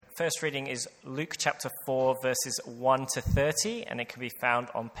first reading is Luke chapter 4, verses 1 to 30, and it can be found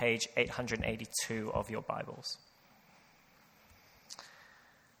on page 882 of your Bibles.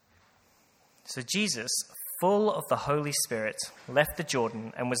 So Jesus, full of the Holy Spirit, left the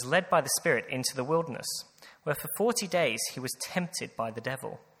Jordan and was led by the Spirit into the wilderness, where for 40 days he was tempted by the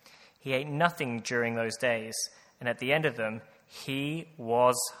devil. He ate nothing during those days, and at the end of them, he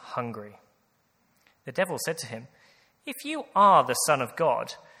was hungry. The devil said to him, "If you are the Son of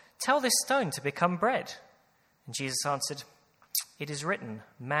God, tell this stone to become bread." And Jesus answered, "It is written,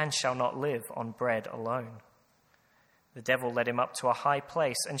 man shall not live on bread alone." The devil led him up to a high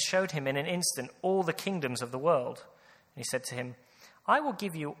place and showed him in an instant all the kingdoms of the world. And he said to him, "I will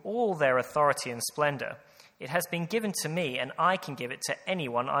give you all their authority and splendor. It has been given to me, and I can give it to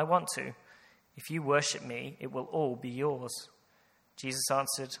anyone I want to. If you worship me, it will all be yours." Jesus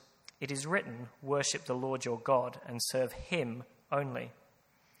answered, "It is written, worship the Lord your God and serve him only."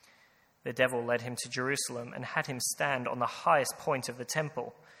 The devil led him to Jerusalem and had him stand on the highest point of the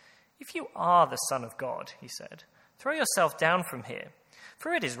temple. "If you are the Son of God," he said, "throw yourself down from here.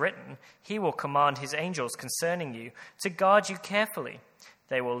 For it is written, he will command his angels concerning you to guard you carefully.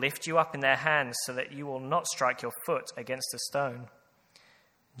 They will lift you up in their hands so that you will not strike your foot against a stone."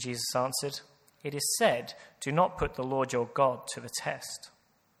 Jesus answered, "It is said, do not put the Lord your God to the test."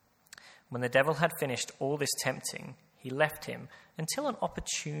 When the devil had finished all this tempting, he left him until an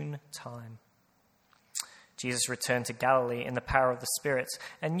opportune time. Jesus returned to Galilee in the power of the Spirit,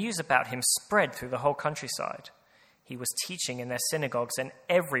 and news about him spread through the whole countryside. He was teaching in their synagogues, and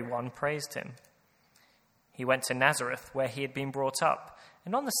everyone praised him. He went to Nazareth, where he had been brought up,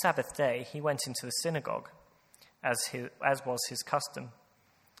 and on the Sabbath day he went into the synagogue, as was his custom.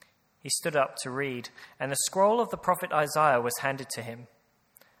 He stood up to read, and the scroll of the prophet Isaiah was handed to him.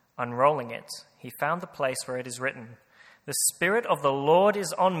 Unrolling it, he found the place where it is written, "The Spirit of the Lord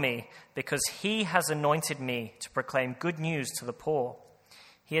is on me, because he has anointed me to proclaim good news to the poor.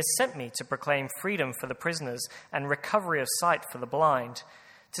 He has sent me to proclaim freedom for the prisoners and recovery of sight for the blind,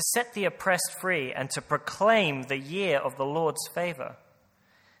 to set the oppressed free and to proclaim the year of the Lord's favor."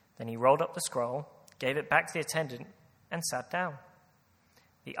 Then he rolled up the scroll, gave it back to the attendant, and sat down.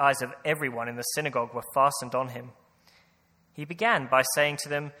 The eyes of everyone in the synagogue were fastened on him. He began by saying to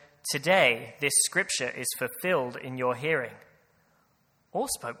them, "Today this scripture is fulfilled in your hearing." All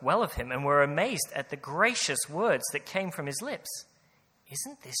spoke well of him and were amazed at the gracious words that came from his lips.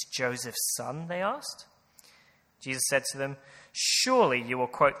 "Isn't this Joseph's son?" they asked. Jesus said to them, "Surely you will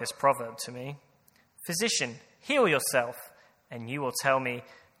quote this proverb to me, 'Physician, heal yourself,' and you will tell me,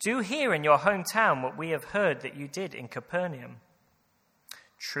 'Do here in your hometown what we have heard that you did in Capernaum.'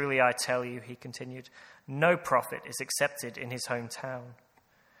 Truly I tell you," he continued, "no prophet is accepted in his hometown.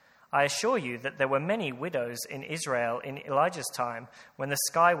 I assure you that there were many widows in Israel in Elijah's time, when the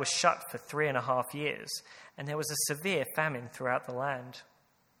sky was shut for 3.5 years, and there was a severe famine throughout the land.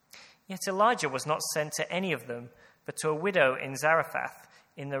 Yet Elijah was not sent to any of them, but to a widow in Zarephath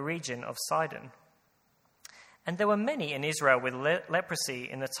in the region of Sidon. And there were many in Israel with leprosy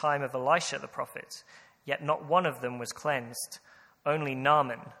in the time of Elisha the prophet, yet not one of them was cleansed, only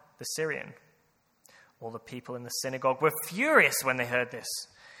Naaman the Syrian." All the people in the synagogue were furious when they heard this.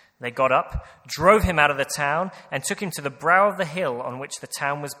 They got up, drove him out of the town, and took him to the brow of the hill on which the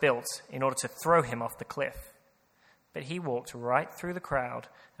town was built, in order to throw him off the cliff. But he walked right through the crowd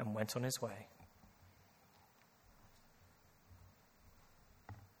and went on his way.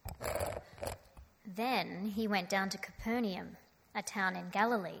 Then he went down to Capernaum, a town in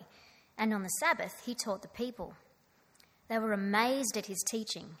Galilee, and on the Sabbath he taught the people. They were amazed at his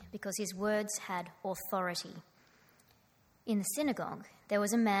teaching, because his words had authority. In the synagogue, there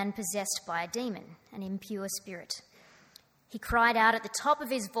was a man possessed by a demon, an impure spirit. He cried out at the top of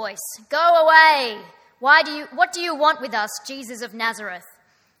his voice, "Go away! What do you want with us, Jesus of Nazareth?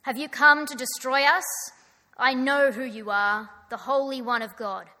 Have you come to destroy us? I know who you are, the Holy One of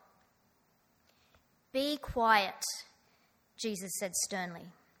God." "Be quiet," Jesus said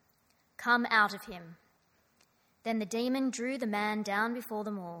sternly. "Come out of him." Then the demon drew the man down before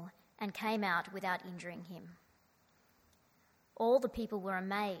them all and came out without injuring him. All the people were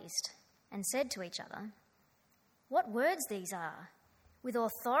amazed and said to each other, "What words these are! With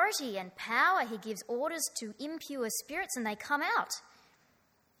authority and power he gives orders to impure spirits and they come out."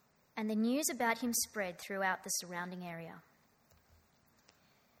 And the news about him spread throughout the surrounding area.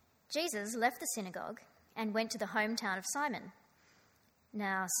 Jesus left the synagogue and went to the hometown of Simon.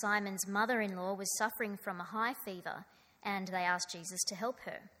 Now Simon's mother-in-law was suffering from a high fever, and they asked Jesus to help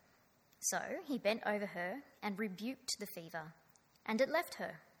her. So he bent over her and rebuked the fever, and it left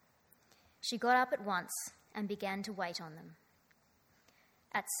her. She got up at once and began to wait on them.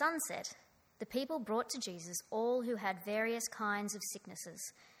 At sunset, the people brought to Jesus all who had various kinds of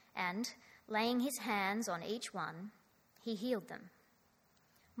sicknesses, and, laying his hands on each one, he healed them.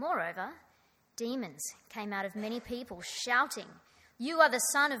 Moreover, demons came out of many people, shouting, "You are the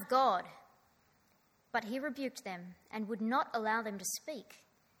Son of God." But he rebuked them and would not allow them to speak,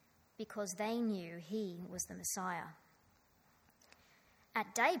 because they knew he was the Messiah.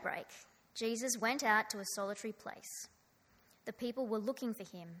 At daybreak, Jesus went out to a solitary place. The people were looking for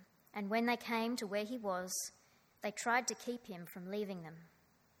him, and when they came to where he was, they tried to keep him from leaving them.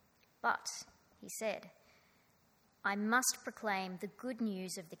 But he said, "I must proclaim the good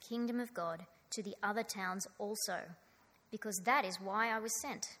news of the kingdom of God to the other towns also, because that is why I was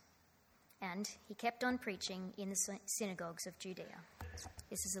sent." And he kept on preaching in the synagogues of Judea.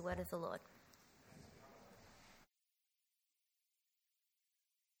 This is the word of the Lord.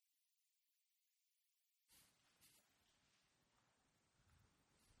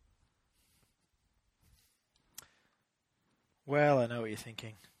 Well, I know what you're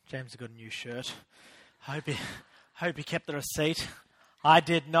thinking. James has got a new shirt. Hope he kept the receipt. I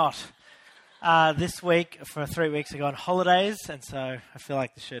did not. This week, for 3 weeks, I go on holidays, and so I feel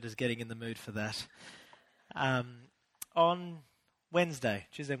like the shirt is getting in the mood for that. On Wednesday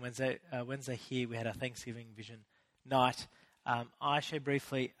here, we had our Thanksgiving Vision night. I share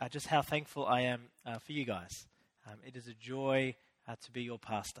briefly just how thankful I am for you guys. It is a joy to be your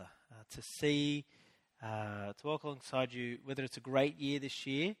pastor, to see, to walk alongside you, whether it's a great year this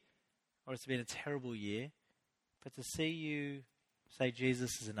year or it's been a terrible year, but to see you say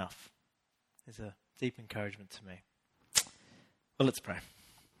Jesus is enough is a deep encouragement to me. Well, let's pray.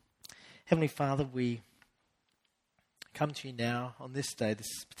 Heavenly Father, we come to you now on this day,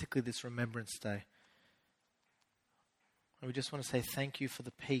 particularly this Remembrance Day. And we just want to say thank you for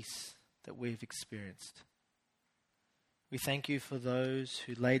the peace that we've experienced. We thank you for those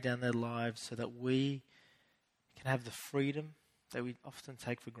who lay down their lives so that we can have the freedom that we often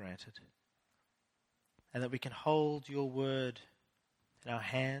take for granted, and that we can hold your word in our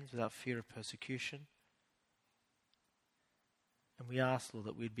hands without fear of persecution. And we ask, Lord,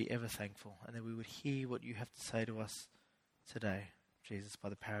 that we'd be ever thankful and that we would hear what you have to say to us today, Jesus, by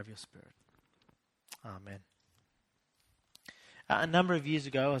the power of your Spirit. Amen. A number of years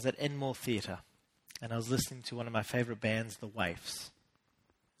ago, I was at Enmore Theatre and I was listening to one of my favourite bands, The Waifs.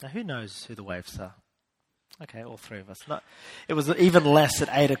 Now, who knows who The Waifs are? Okay, all three of us. It was even less at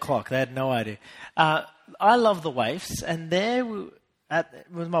 8 o'clock. They had no idea. I love The Waifs, and there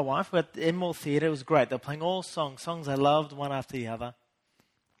with my wife, we were at the Enmore Theatre. It was great. They were playing all songs I loved, one after the other.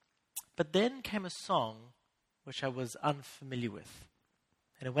 But then came a song which I was unfamiliar with,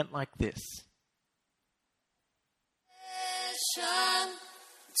 and it went like this.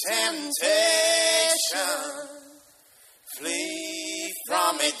 Temptation, flee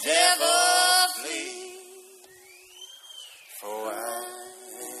from it, devil, flee. For I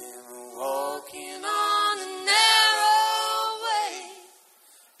am walking on a narrow way,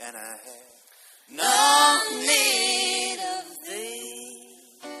 and I have no need of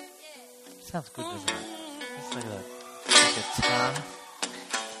thee. Sounds good, doesn't it? It's like a guitar.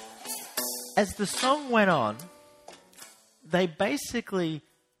 As the song went on, they basically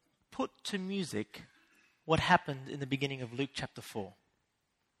put to music what happened in the beginning of Luke chapter 4.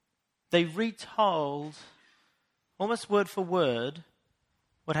 They retold, almost word for word,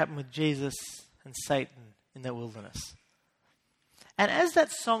 what happened with Jesus and Satan in the wilderness. And as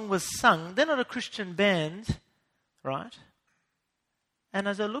that song was sung, they're not a Christian band, right? And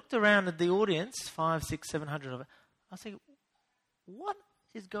as I looked around at the audience, 500, 600, 700 of it, I was thinking, what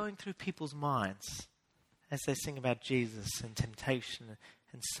is going through people's minds as they sing about Jesus and temptation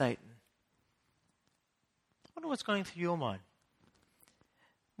and Satan? I wonder what's going through your mind.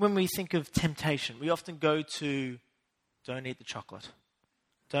 When we think of temptation, we often go to, don't eat the chocolate.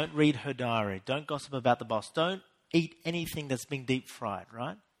 Don't read her diary. Don't gossip about the boss. Don't eat anything that's been deep fried,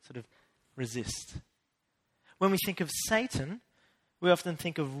 right? Sort of resist. When we think of Satan, we often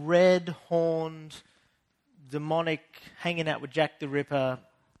think of red-horned, demonic, hanging out with Jack the Ripper,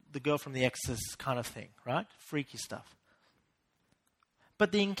 the girl from The Exorcist kind of thing, right? Freaky stuff.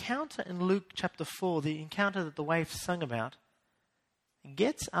 But the encounter in Luke chapter 4, the encounter that the Waifs sung about,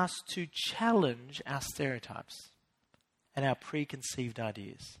 gets us to challenge our stereotypes and our preconceived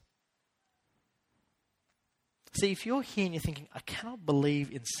ideas. See, if you're here and you're thinking, I cannot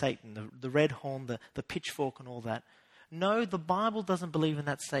believe in Satan, the red horn, the pitchfork and all that. No, the Bible doesn't believe in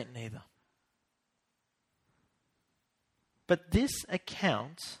that Satan either. But this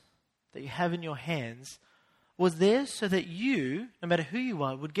account that you have in your hands was there so that you, no matter who you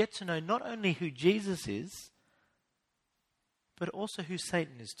are, would get to know not only who Jesus is, but also who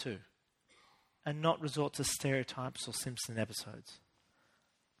Satan is too, and not resort to stereotypes or Simpson episodes.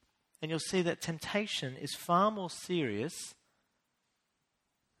 And you'll see that temptation is far more serious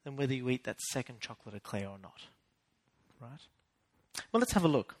than whether you eat that second chocolate eclair or not. Right? Well, let's have a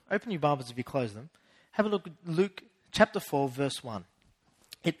look. Open your Bibles if you close them. Have a look at Luke chapter 4, verse 1.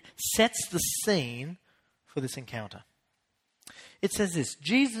 It sets the scene for this encounter. It says this: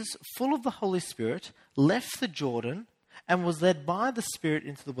 Jesus, full of the Holy Spirit, left the Jordan and was led by the Spirit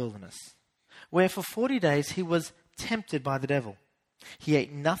into the wilderness, where for 40 days he was tempted by the devil. He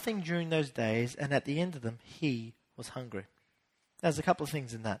ate nothing during those days, and at the end of them, he was hungry. There's a couple of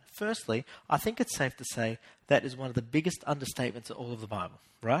things in that. Firstly, I think it's safe to say that is one of the biggest understatements of all of the Bible,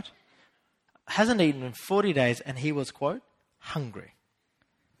 right? Hasn't eaten in 40 days, and he was, quote, hungry.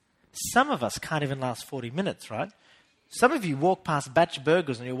 Some of us can't even last 40 minutes, right? Some of you walk past Batch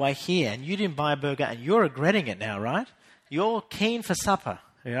Burgers on your way here, and you didn't buy a burger, and you're regretting it now, right? You're keen for supper,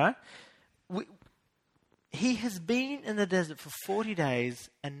 right? He has been in the desert for 40 days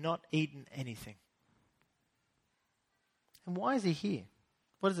and not eaten anything. And why is he here?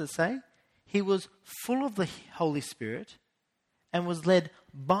 What does it say? He was full of the Holy Spirit and was led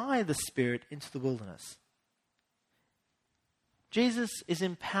by the Spirit into the wilderness. Jesus is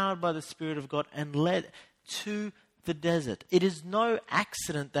empowered by the Spirit of God and led to the desert. It is no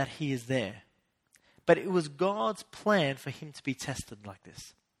accident that he is there, but it was God's plan for him to be tested like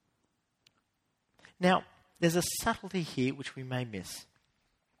this. Now, there's a subtlety here which we may miss.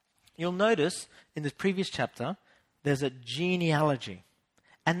 You'll notice in the previous chapter, there's a genealogy.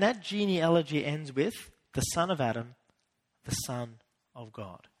 And that genealogy ends with the son of Adam, the son of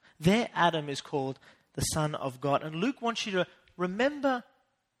God. There, Adam is called the son of God. And Luke wants you to remember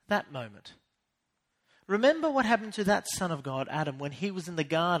that moment. Remember what happened to that son of God, Adam, when he was in the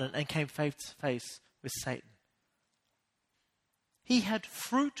garden and came face to face with Satan. He had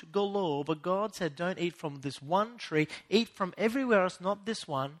fruit galore, but God said, don't eat from this one tree. Eat from everywhere else, not this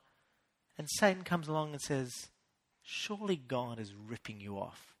one. And Satan comes along and says, surely God is ripping you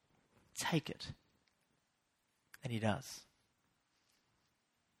off. Take it. And he does.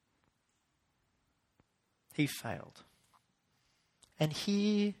 He failed. And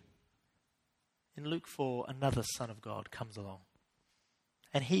here in Luke 4, another son of God comes along.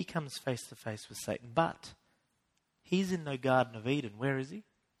 And he comes face to face with Satan. But he's in no Garden of Eden. Where is he?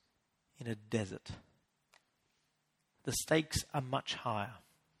 In a desert. The stakes are much higher.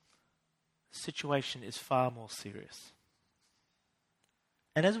 The situation is far more serious.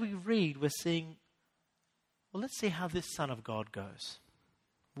 And as we read, we're seeing, well, let's see how this Son of God goes.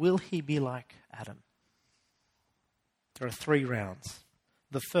 Will he be like Adam? There are 3 rounds.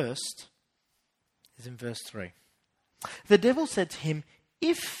 The first is in verse 3. The devil said to him,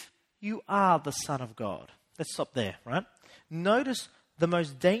 if you are the Son of God. Let's stop there, right? Notice the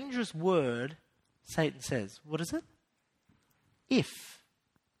most dangerous word Satan says. What is it? If.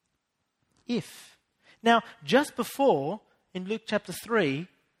 If. Now, just before, in Luke chapter 3,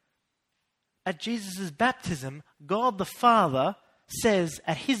 at Jesus' baptism, God the Father says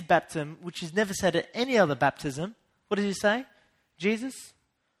at his baptism, which is never said at any other baptism, what does he say? Jesus,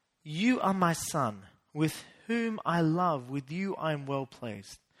 you are my Son, with whom I love, with you I am well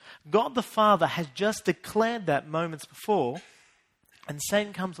pleased. God the Father has just declared that moments before, and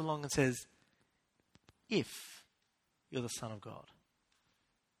Satan comes along and says, if you're the Son of God,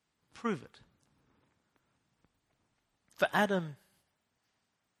 prove it. For Adam,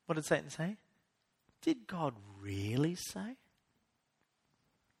 what did Satan say? Did God really say?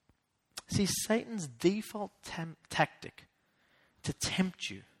 See, Satan's default tactic to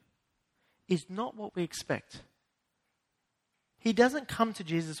tempt you is not what we expect. He doesn't come to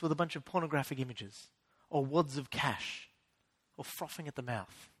Jesus with a bunch of pornographic images or wads of cash or frothing at the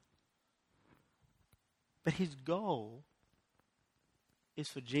mouth. But his goal is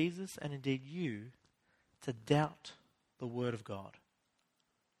for Jesus and indeed you to doubt the Word of God.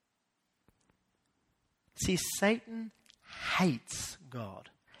 See, Satan hates God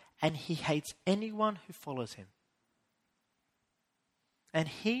and he hates anyone who follows him. And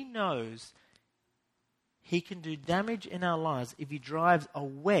he knows he can do damage in our lives if he drives a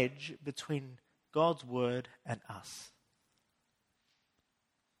wedge between God's Word and us.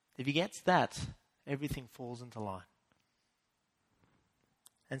 If he gets that, everything falls into line.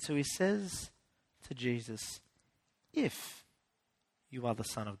 And so he says to Jesus, if you are the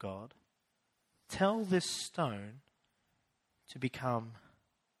Son of God, tell this stone to become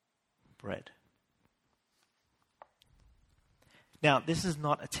bread. Now, this is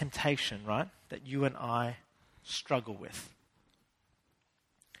not a temptation, right, that you and I struggle with.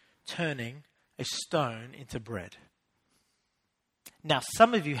 Turning a stone into bread. Now,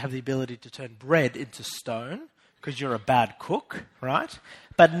 some of you have the ability to turn bread into stone because you're a bad cook, right?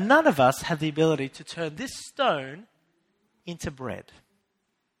 But none of us have the ability to turn this stone into bread.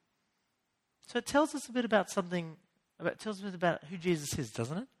 So it tells us a bit about tells us a bit about who Jesus is,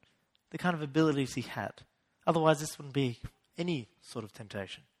 doesn't it? The kind of abilities he had. Otherwise, this wouldn't be any sort of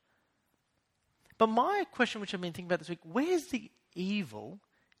temptation. But my question, which I've been thinking about this week, where's the evil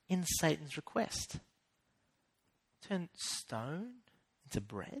in Satan's request? Turn stone into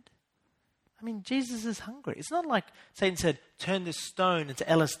bread? I mean, Jesus is hungry. It's not like Satan said, turn this stone into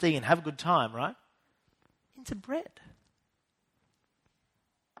LSD and have a good time, right? Into bread.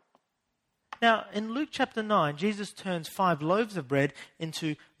 Now, in Luke chapter 9, Jesus turns 5 loaves of bread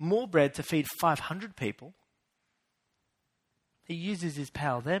into more bread to feed 500 people. He uses his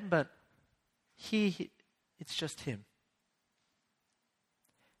power then, but here it's just him.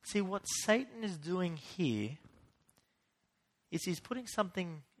 See, what Satan is doing here is he's putting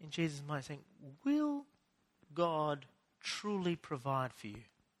something in Jesus' mind, saying, will God truly provide for you?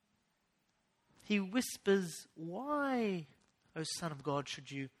 He whispers, why, O Son of God,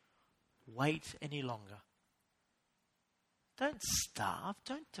 should you wait any longer? Don't starve.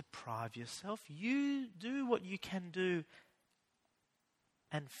 Don't deprive yourself. You do what you can do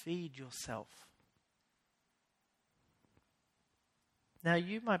and feed yourself. Now,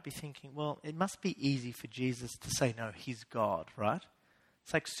 you might be thinking, well, it must be easy for Jesus to say no, he's God, right?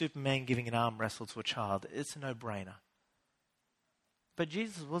 It's like Superman giving an arm wrestle to a child. It's a no-brainer. But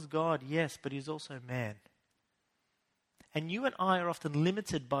Jesus was God, yes, but he's also man. And you and I are often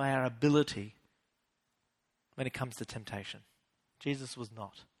limited by our ability when it comes to temptation. Jesus was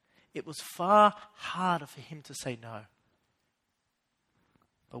not. It was far harder for him to say no.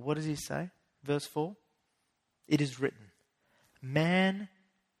 But what does he say? Verse 4, it is written, man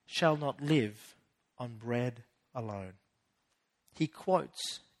shall not live on bread alone. He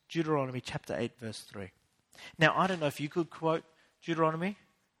quotes Deuteronomy chapter 8, verse 3. Now, I don't know if you could quote Deuteronomy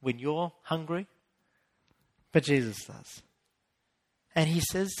when you're hungry, but Jesus does. And he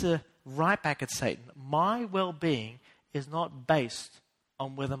says right back at Satan, my well-being is not based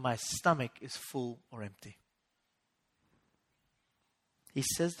on whether my stomach is full or empty. He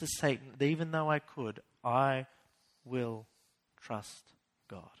says to Satan that even though I could, I will trust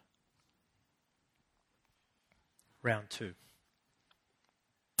God. Round 2.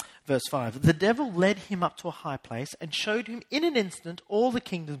 Verse 5. The devil led him up to a high place and showed him in an instant all the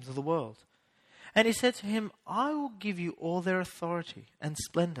kingdoms of the world. And he said to him, I will give you all their authority and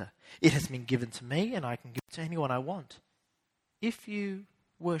splendor. It has been given to me, and I can give it to anyone I want. If you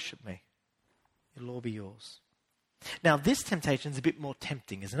worship me, it'll all be yours. Now, this temptation is a bit more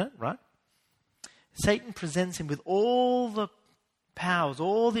tempting, isn't it? Right? Satan presents him with all the powers,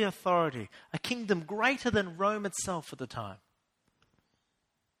 all the authority, a kingdom greater than Rome itself at the time.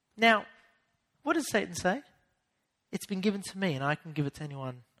 Now, what does Satan say? It's been given to me, and I can give it to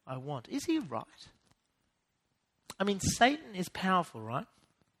anyone I want. Is he right? I mean, Satan is powerful, right?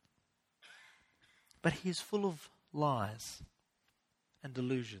 But he is full of lies and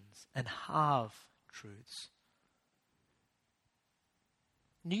delusions and half-truths.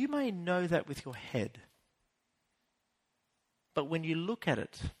 You may know that with your head, but when you look at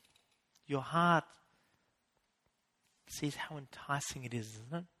it, your heart sees how enticing it is,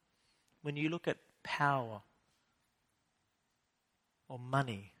 isn't it? When you look at power or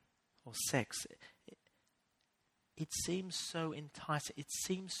money or sex, it seems so enticing. It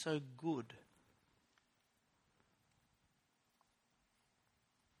seems so good.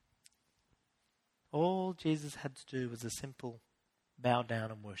 All Jesus had to do was a simple bow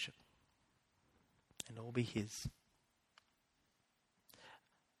down and worship, and all be his.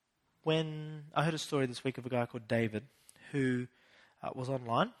 When I heard a story this week of a guy called David who was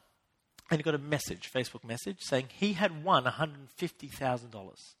online, and he got a message, Facebook message, saying he had won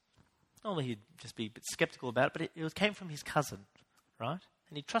 $150,000. Normally he'd just be a bit skeptical about it, but it came from his cousin, right?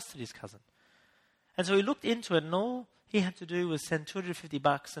 And he trusted his cousin. And so he looked into it, and all he had to do was send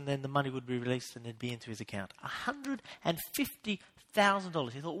 $250, and then the money would be released and it'd be into his account.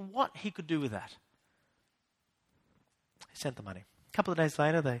 $150,000. He thought what he could do with that. He sent the money. A couple of days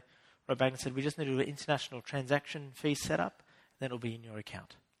later, they wrote back and said, we just need to do an international transaction fee set up, then it'll be in your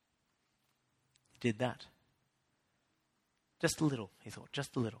account. He did that. Just a little, he thought,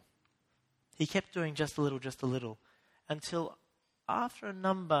 just a little. He kept doing just a little, until after a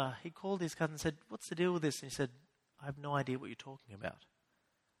number, he called his cousin and said, what's the deal with this? And he said, I have no idea what you're talking about.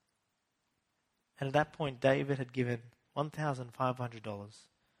 And at that point, David had given $1,500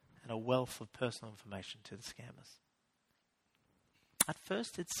 and a wealth of personal information to the scammers. At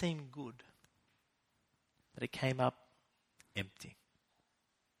first, it seemed good, but it came up empty.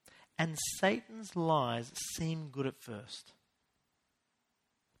 And Satan's lies seem good at first.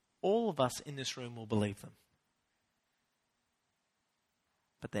 All of us in this room will believe them.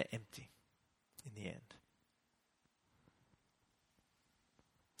 But they're empty in the end.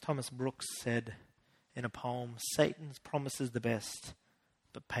 Thomas Brooks said in a poem, Satan promises the best,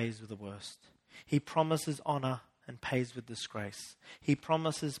 but pays with the worst. He promises honor and pays with disgrace. He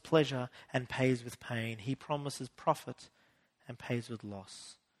promises pleasure and pays with pain. He promises profit and pays with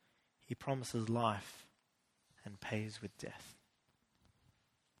loss. He promises life and pays with death.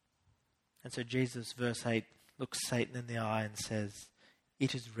 And so Jesus, verse 8, looks Satan in the eye and says,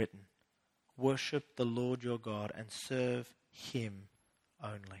 it is written, worship the Lord your God and serve him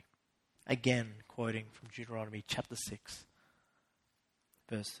only. Again, quoting from Deuteronomy chapter 6,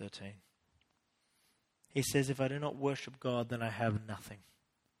 verse 13. He says, if I do not worship God, then I have nothing.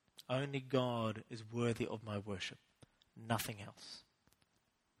 Only God is worthy of my worship, nothing else.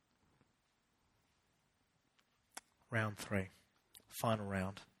 Round 3, final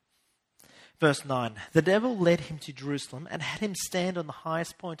round. Verse 9, the devil led him to Jerusalem and had him stand on the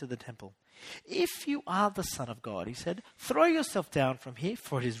highest point of the temple. If you are the Son of God, he said, throw yourself down from here,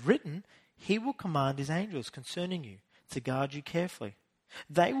 for it is written, he will command his angels concerning you to guard you carefully.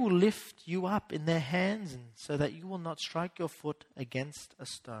 They will lift you up in their hands and so that you will not strike your foot against a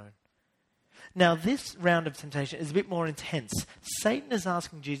stone. Now this round of temptation is a bit more intense. Satan is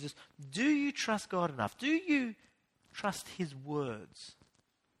asking Jesus, do you trust God enough? Do you trust his words?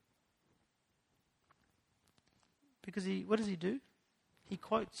 Because what does he do? He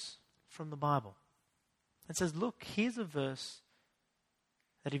quotes from the Bible and says, look, here's a verse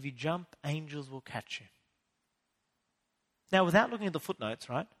that if you jump, angels will catch you. Now, without looking at the footnotes,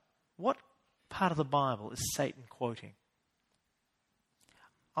 right, what part of the Bible is Satan quoting?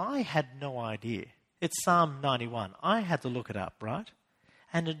 I had no idea. It's Psalm 91. I had to look it up, right?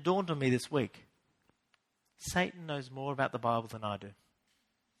 And it dawned on me this week. Satan knows more about the Bible than I do. You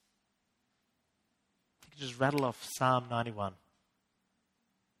can just rattle off Psalm 91.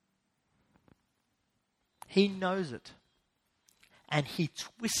 He knows it. And he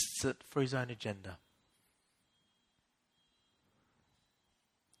twists it for his own agenda.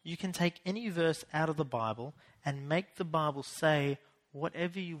 You can take any verse out of the Bible and make the Bible say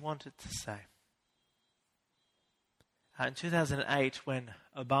whatever you want it to say. In 2008, when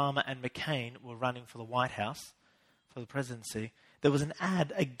Obama and McCain were running for the White House, for the presidency, there was an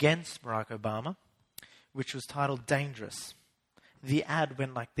ad against Barack Obama, which was titled Dangerous. The ad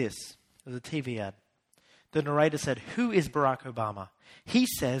went like this. It was a TV ad. The narrator said, who is Barack Obama? He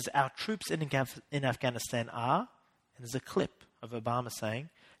says our troops in Afghanistan are, and there's a clip of Obama saying,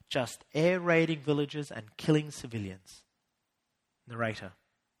 just air raiding villages and killing civilians. Narrator,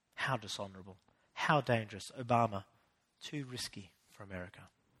 how dishonorable, how dangerous. Obama, too risky for America.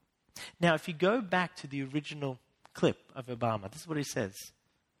 Now, if you go back to the original clip of Obama, this is what he says.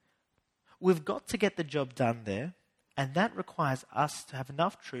 We've got to get the job done there, and that requires us to have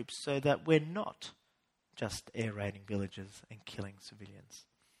enough troops so that we're not just air raiding villages and killing civilians.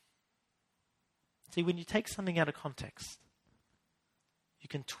 See, when you take something out of context, you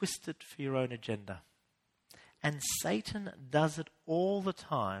can twist it for your own agenda. And Satan does it all the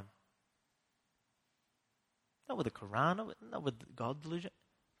time. Not with the Quran, not with God delusion,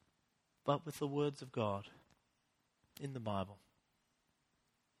 but with the words of God in the Bible.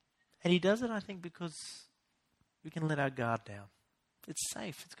 And he does it, I think, because we can let our guard down. It's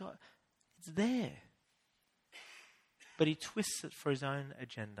safe. It's there. But he twists it for his own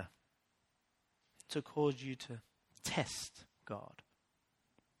agenda to cause you to test God.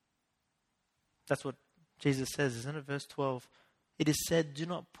 That's what Jesus says, isn't it? Verse 12. It is said, do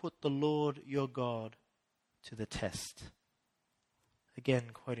not put the Lord your God to the test. Again,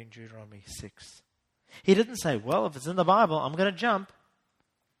 quoting Deuteronomy 6. He didn't say, well, if it's in the Bible, I'm going to jump.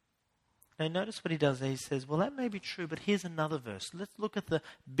 Now, notice what he does there. He says, well, that may be true, but here's another verse. Let's look at the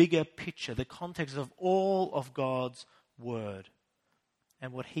bigger picture, the context of all of God's word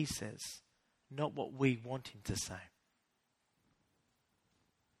and what he says, not what we want him to say.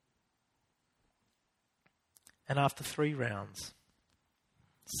 And after 3 rounds,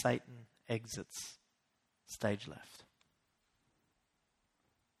 Satan exits stage left.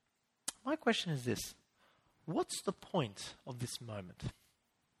 My question is this. What's the point of this moment?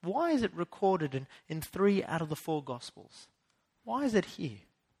 Why is it recorded in 3 out of the 4 Gospels? Why is it here?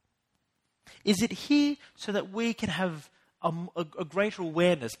 Is it here so that we can have a greater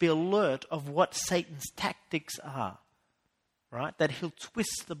awareness, be alert of what Satan's tactics are? Right? That he'll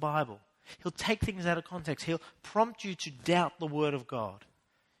twist the Bible. He'll take things out of context. He'll prompt you to doubt the Word of God.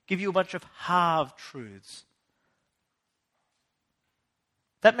 Give you a bunch of half-truths.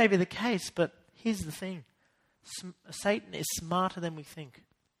 That may be the case, but here's the thing. Satan is smarter than we think.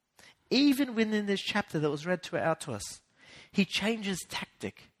 Even within this chapter that was read out to us, he changes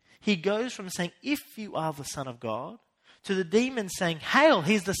tactic. He goes from saying, if you are the Son of God, to the demon saying, hail,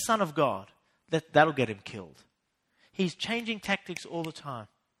 he's the Son of God. That'll get him killed. He's changing tactics all the time.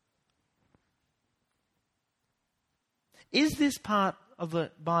 Is this part of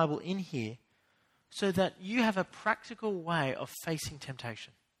the Bible in here so that you have a practical way of facing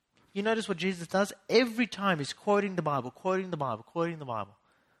temptation? You notice what Jesus does? Every time he's quoting the Bible, quoting the Bible, quoting the Bible.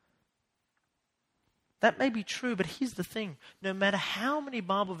 That may be true, but here's the thing. No matter how many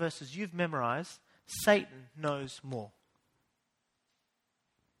Bible verses you've memorized, Satan knows more.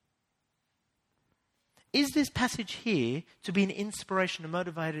 Is this passage here to be an inspiration, a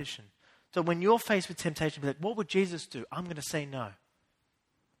motivation? So when you're faced with temptation, be like, what would Jesus do? I'm going to say no.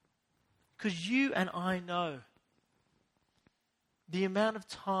 Because you and I know the amount of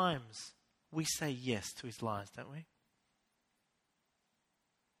times we say yes to his lies, don't we?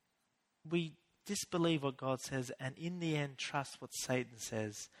 We disbelieve what God says and in the end trust what Satan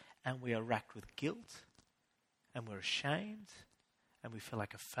says, and we are racked with guilt and we're ashamed and we feel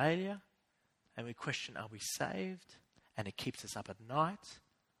like a failure and we question, are we saved? And it keeps us up at night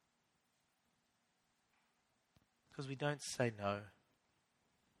because we don't say no,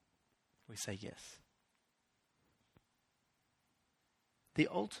 we say yes. The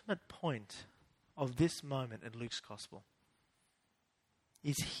ultimate point of this moment in Luke's Gospel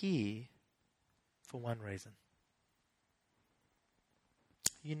is here for one reason.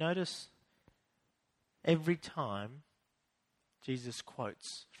 You notice every time Jesus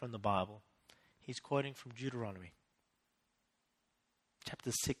quotes from the Bible, he's quoting from Deuteronomy,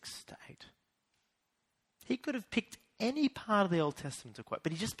 chapter 6 to 8. He could have picked any part of the Old Testament to quote,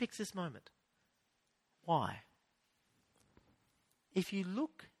 but he just picks this moment. Why? If you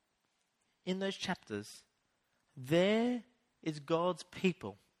look in those chapters, there is God's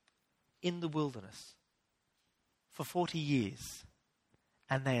people in the wilderness for 40 years.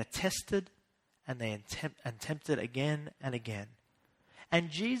 And they are tested and they are tempted again and again. And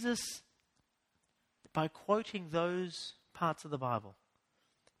Jesus, by quoting those parts of the Bible,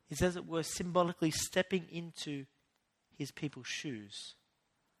 is as it were symbolically stepping into his people's shoes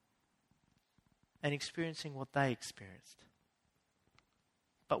and experiencing what they experienced.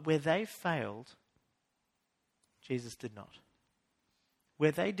 But where they failed, Jesus did not.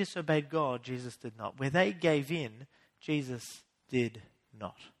 Where they disobeyed God, Jesus did not. Where they gave in, Jesus did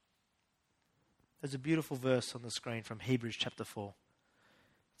not. There's a beautiful verse on the screen from Hebrews chapter 4.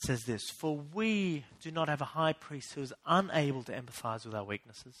 It says this, "For we do not have a high priest who is unable to empathize with our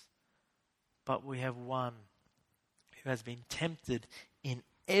weaknesses, but we have one who has been tempted in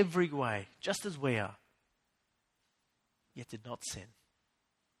every way, just as we are, yet did not sin.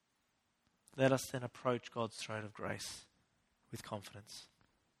 Let us then approach God's throne of grace with confidence."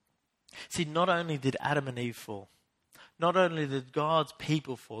 See, not only did Adam and Eve fall, not only did God's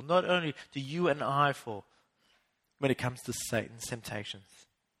people fall, not only do you and I fall when it comes to Satan's temptations,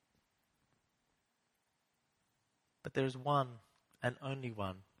 but there is one and only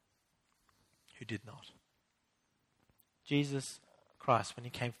one who did not. Jesus Christ, when he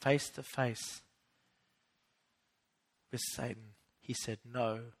came face to face with Satan, he said,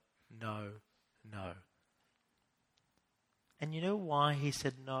 no, no, no. And you know why he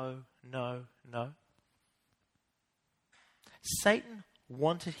said no, no, no? Satan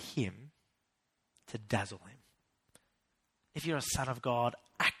wanted him to dazzle him. If you're a son of God,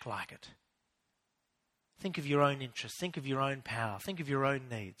 act like it. Think of your own interests. Think of your own power. Think of your own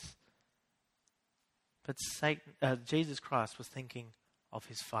needs. But Jesus Christ was thinking of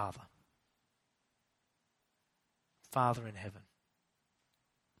his Father. Father in heaven.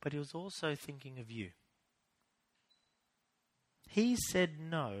 But he was also thinking of you. He said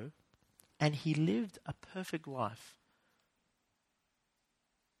no, and he lived a perfect life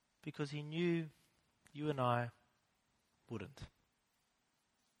because he knew you and I wouldn't.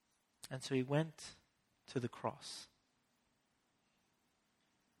 And so he went to the cross.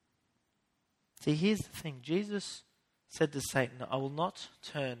 See, here's the thing. Jesus said to Satan, I will not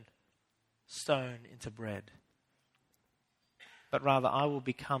turn stone into bread, but rather I will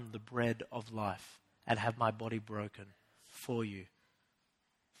become the bread of life and have my body broken for you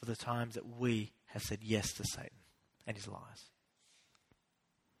for the times that we have said yes to Satan and his lies.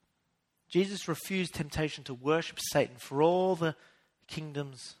 Jesus refused temptation to worship Satan for all the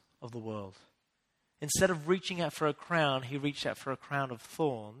kingdoms of the world. Instead of reaching out for a crown, he reached out for a crown of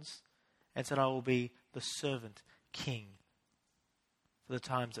thorns and said, I will be the servant king for the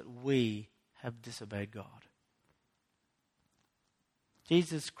times that we have disobeyed God.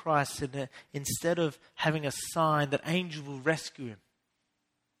 Jesus Christ, instead of having a sign that angels will rescue him,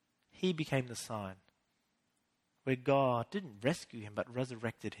 he became the sign where God didn't rescue him but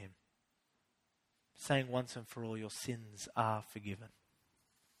resurrected him, saying once and for all, your sins are forgiven.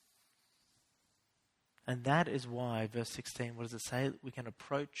 And that is why, verse 16, what does it say? We can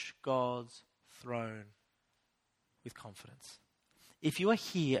approach God's throne with confidence. If you are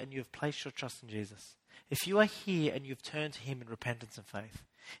here and you have placed your trust in Jesus, if you are here and you've turned to him in repentance and faith,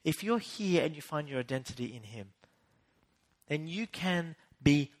 if you're here and you find your identity in him, then you can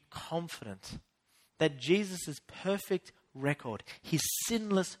be confident that Jesus' perfect record, his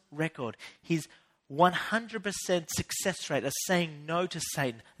sinless record, his 100% success rate of saying no to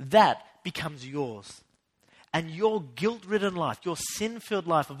Satan, that becomes yours. And your guilt-ridden life, your sin-filled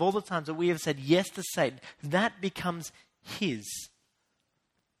life of all the times that we have said yes to Satan, that becomes his.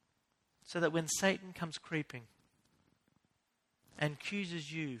 So that when Satan comes creeping and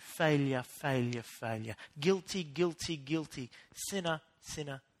accuses you, failure, failure, failure, guilty, guilty, guilty, sinner,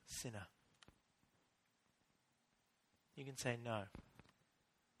 sinner, sinner, you can say, no,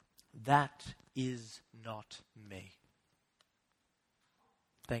 that is not me.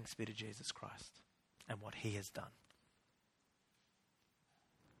 Thanks be to Jesus Christ and what he has done.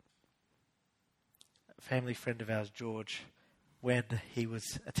 A family friend of ours, George, when he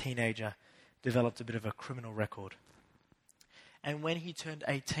was a teenager, developed a bit of a criminal record. And when he turned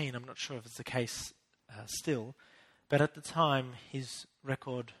 18, I'm not sure if it's the case still, but at the time, his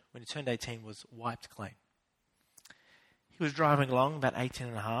record, when he turned 18, was wiped clean. He was driving along, about 18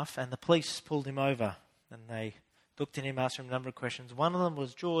 and a half, and the police pulled him over. And they looked at him, asked him a number of questions. One of them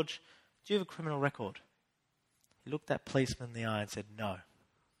was, George, do you have a criminal record? He looked that policeman in the eye and said, no.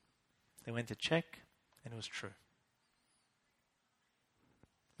 They went to check, and it was true.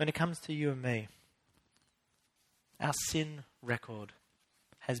 When it comes to you and me, our sin record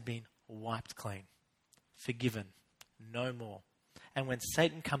has been wiped clean, forgiven, no more. And when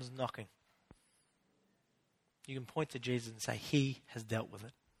Satan comes knocking, you can point to Jesus and say, he has dealt with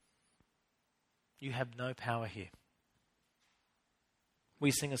it. You have no power here. We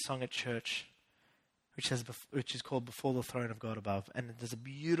sing a song at church which is called Before the Throne of God Above. And there's a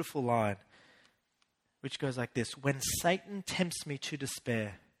beautiful line which goes like this: when Satan tempts me to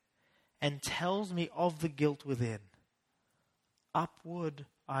despair and tells me of the guilt within, upward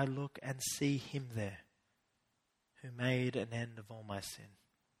I look and see him there who made an end of all my sin.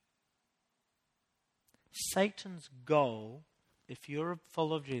 Satan's goal, if you're a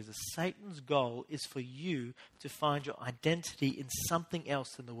follower of Jesus, Satan's goal is for you to find your identity in something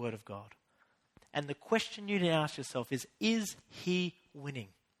else than the Word of God. And the question you need to ask yourself is he winning?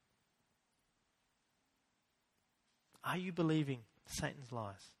 Are you believing Satan's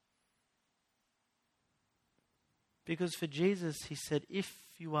lies? Because for Jesus, he said, if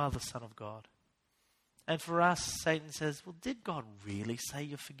you are the Son of God. And for us, Satan says, well, did God really say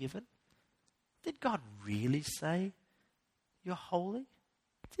you're forgiven? Did God really say you're holy?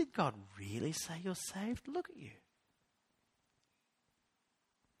 Did God really say you're saved? Look at you.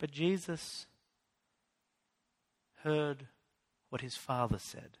 But Jesus heard what his Father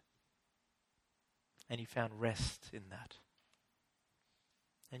said, and he found rest in that.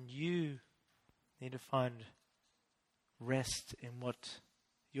 And you need to find rest in what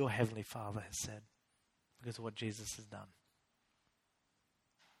your Heavenly Father has said, because of what Jesus has done.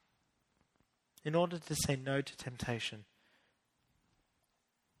 In order to say no to temptation,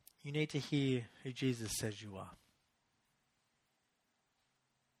 you need to hear who Jesus says you are.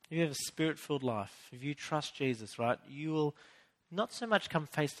 If you have a Spirit-filled life, if you trust Jesus, right, you will not so much come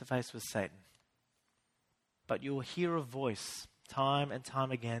face to face with Satan, but you will hear a voice time and time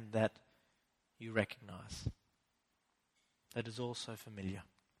again that you recognize, that is also familiar.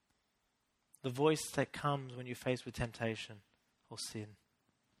 The voice that comes when you're faced with temptation or sin.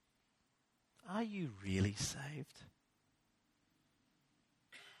 Are you really saved?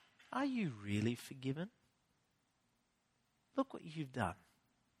 Are you really forgiven? Look what you've done.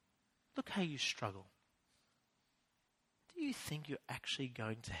 Look how you struggle. Do you think you're actually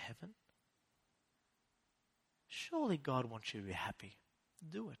going to heaven? Surely God wants you to be happy.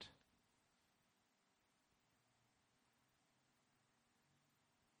 Do it.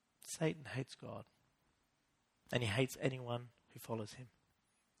 Satan hates God, and he hates anyone who follows him.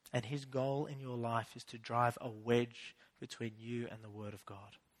 And his goal in your life is to drive a wedge between you and the Word of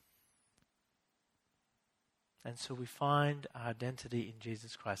God. And so we find our identity in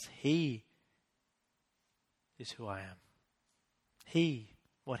Jesus Christ. He is who I am. He,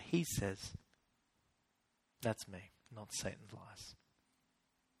 what he says, that's me, not Satan's lies.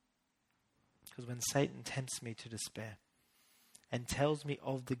 Because when Satan tempts me to despair and tells me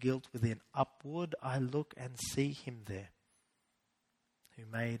of the guilt within. Upward I look and see him there, who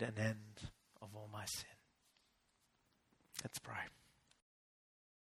made an end of all my sin. Let's pray.